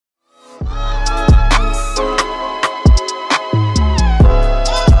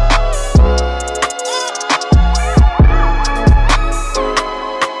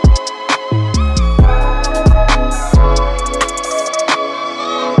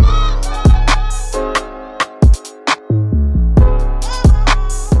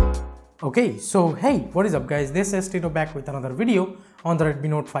Okay, so hey, what is up guys, this is Tito back with another video on the Redmi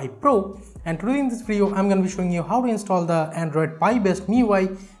Note 5 Pro, and today in this video I'm going to be showing you how to install the Android Pie based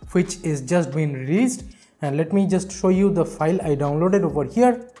MIUI which is just been released. And let me just show you the file I downloaded over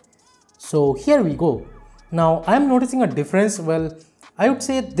here. So here we go. Now I'm noticing a difference. Well, I would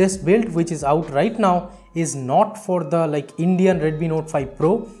say this build which is out right now is not for the Indian Redmi Note 5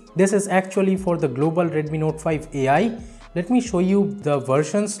 Pro. This is actually for the global Redmi Note 5 AI. Let me show you the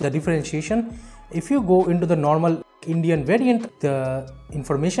versions, the differentiation. If you go into the normal Indian variant, the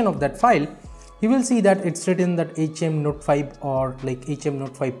information of that file, you will see that it's written that HM Note 5 or HM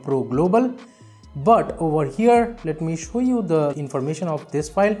Note 5 Pro Global. But over here, let me show you the information of this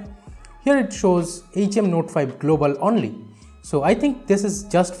file. Here it shows HM Note 5 Global only. So I think this is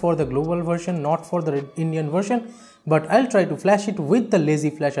just for the global version, not for the Indian version. But I'll try to flash it with the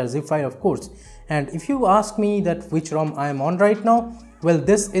lazy flasher zip file, of course. And if you ask me that which ROM I am on right now, well,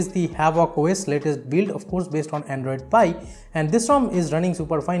 this is the Havoc OS latest build, of course, based on Android Pie, and this ROM is running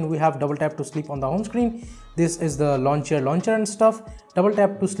super fine. We have double tap to sleep on the home screen. This is the launcher and stuff. Double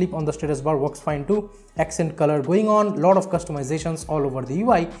tap to sleep on the status bar works fine too. Accent color going on, lot of customizations all over the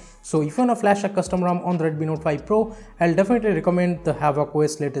UI. So if you want to flash a custom ROM on the Redmi Note 5 Pro, I'll definitely recommend the Havoc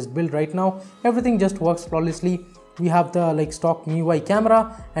OS latest build right now. Everything just works flawlessly. We have the stock MIUI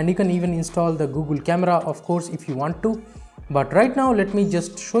camera, and you can even install the Google camera, of course, if you want to. But right now let me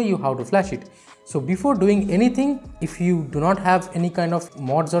just show you how to flash it. So before doing anything, if you do not have any kind of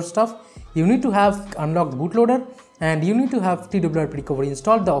mods or stuff, you need to have unlocked bootloader and you need to have TWRP recovery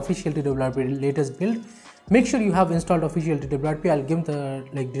installed, the official TWRP latest build. Make sure you have installed official TWRP. I'll give the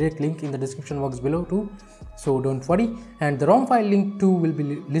direct link in the description box below too, so don't worry. And the ROM file link too will be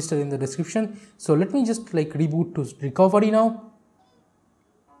listed in the description. So let me just reboot to recovery now.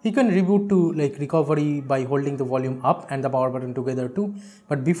 You can reboot to recovery by holding the volume up and the power button together too.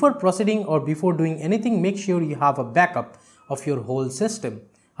 But before proceeding or before doing anything, make sure you have a backup of your whole system.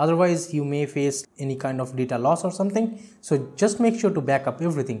 Otherwise you may face any kind of data loss or something. So just make sure to back up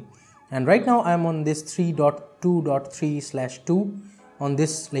everything. And right now I'm on this 3.2.3/2 on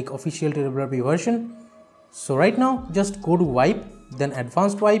this official TWRP version. So right now just go to wipe, then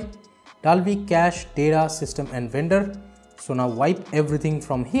advanced wipe, Dalvik cache, data, system and vendor. So now wipe everything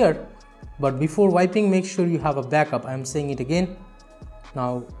from here, but before wiping make sure you have a backup. I'm saying it again.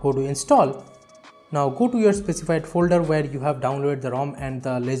 Now go to install. Now go to your specified folder where you have downloaded the ROM and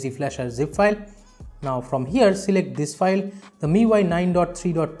the lazy flasher zip file. Now from here select this file, the MIUI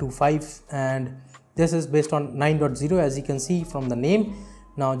 9.3.25, and this is based on 9.0 as you can see from the name.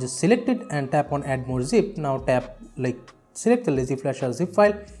 Now just select it and tap on add more zip. Now tap select the lazy flasher zip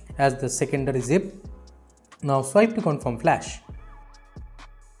file as the secondary zip. Now swipe to confirm flash.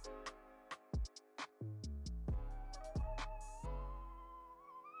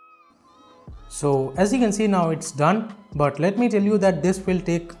 So as you can see now it's done, but let me tell you that this will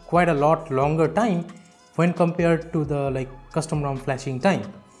take quite a lot longer time when compared to the custom ROM flashing time.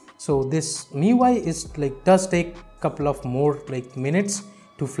 So this MIUI is does take couple of more minutes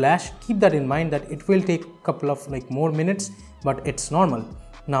to flash. Keep that in mind that it will take couple of more minutes, but it's normal.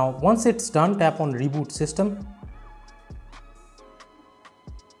 Now once it's done, tap on reboot system.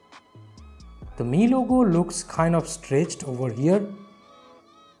 The Mi logo looks kind of stretched over here.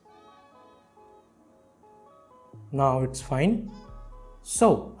 Now it's fine.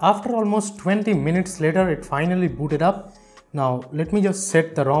 So after almost 20 minutes later it finally booted up. Now let me just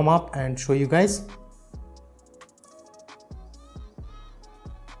set the ROM up and show you guys.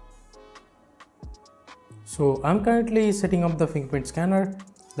 So I'm currently setting up the fingerprint scanner,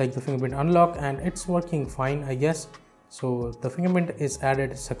 the fingerprint unlock, and it's working fine, I guess. So the fingerprint is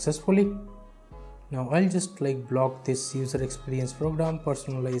added successfully. Now I'll just block this user experience program,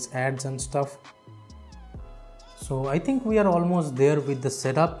 personalize ads and stuff. So I think we are almost there with the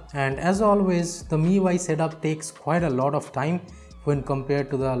setup, and as always the MIUI setup takes quite a lot of time when compared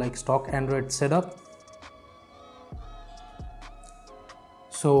to the stock Android setup.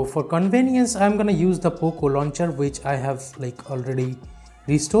 So for convenience I'm gonna use the Poco launcher, which I have already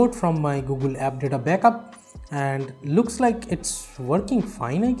restored from my Google App Data backup, and looks like it's working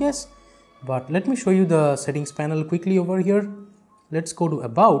fine, I guess. But let me show you the settings panel quickly over here. Let's go to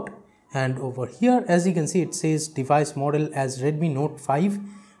about, and over here as you can see it says device model as Redmi Note 5,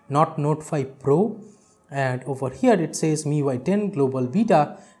 not Note 5 Pro, and over here it says MIUI 10 global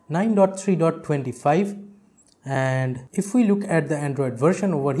beta 9.3.25. and if we look at the Android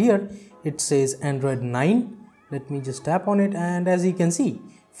version over here it says Android 9. Let me just tap on it, and as you can see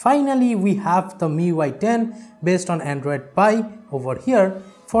finally we have the MIUI 10 based on Android Pie over here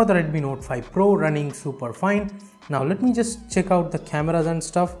for the Redmi Note 5 Pro running super fine. Now let me just check out the cameras and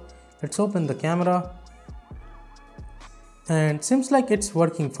stuff. Let's open the camera, and seems like it's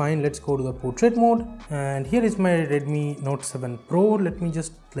working fine. Let's go to the portrait mode, and here is my Redmi Note 7 Pro. Let me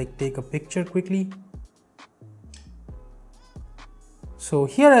just like take a picture quickly. So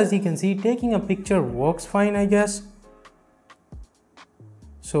here, as you can see, taking a picture works fine, I guess.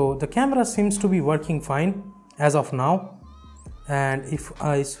 So the camera seems to be working fine as of now. And if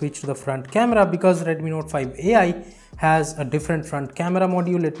I switch to the front camera, because Redmi Note 5 AI has a different front camera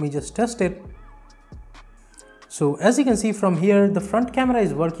module, let me just test it. So as you can see from here, the front camera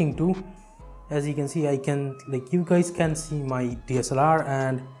is working too. As you can see, you guys can see my DSLR,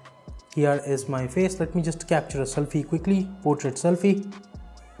 and here is my face. Let me just capture a selfie quickly, portrait selfie.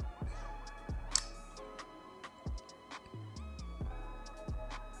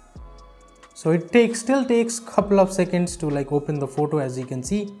 So it still takes a couple of seconds to like open the photo, as you can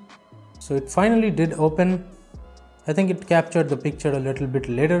see. So it finally did open. I think it captured the picture a little bit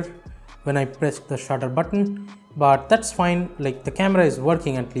later when I pressed the shutter button, but that's fine. Like the camera is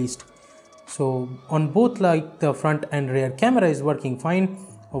working at least. So on both like the front and rear camera is working fine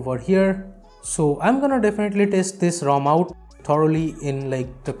over here. So I'm gonna definitely test this ROM out thoroughly in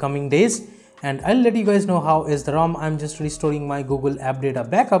like the coming days, and I'll let you guys know how is the ROM. I'm just restoring my Google App Data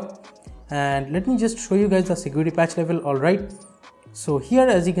backup. And let me just show you guys the security patch level. Alright, so here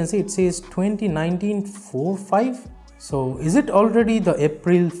as you can see, it says 2019-45. So is it already the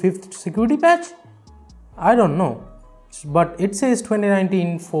April 5th security patch? I don't know, but it says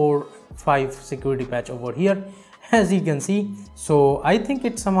 2019-45 security patch over here, as you can see. So I think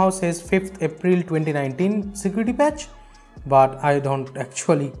it somehow says 5th April 2019 security patch, but I don't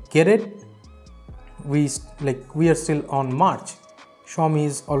actually get it. We are still on March. Xiaomi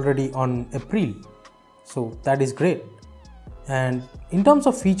is already on April, so that is great. And in terms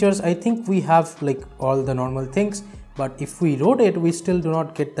of features, I think we have like all the normal things, but if we rotate, we still do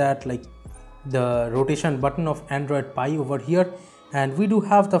not get that like the rotation button of Android Pie over here. And we do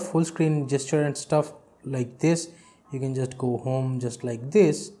have the full screen gesture and stuff like this. You can just go home just like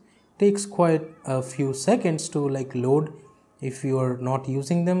this. Takes quite a few seconds to like load if you are not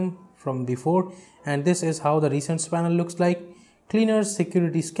using them from before. And this is how the recent panel looks like. Cleaners,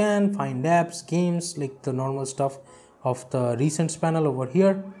 security scan, find apps, games, like the normal stuff of the recent panel over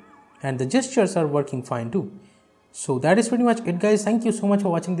here. And the gestures are working fine too. So that is pretty much it, guys. Thank you so much for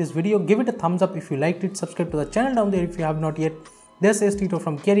watching this video. Give it a thumbs up if you liked it. Subscribe to the channel down there if you have not yet. This is Tito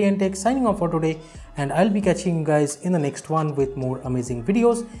from Carry Tech signing off for today, and I'll be catching you guys in the next one with more amazing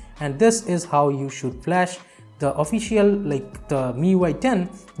videos. And this is how you should flash the official like the MIUI 10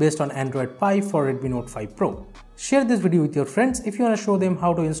 based on Android Pie for Redmi Note 5 Pro. Share this video with your friends if you want to show them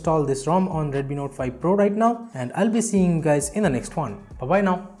how to install this ROM on Redmi Note 5 Pro right now, and I'll be seeing you guys in the next one. Bye bye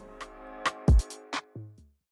now.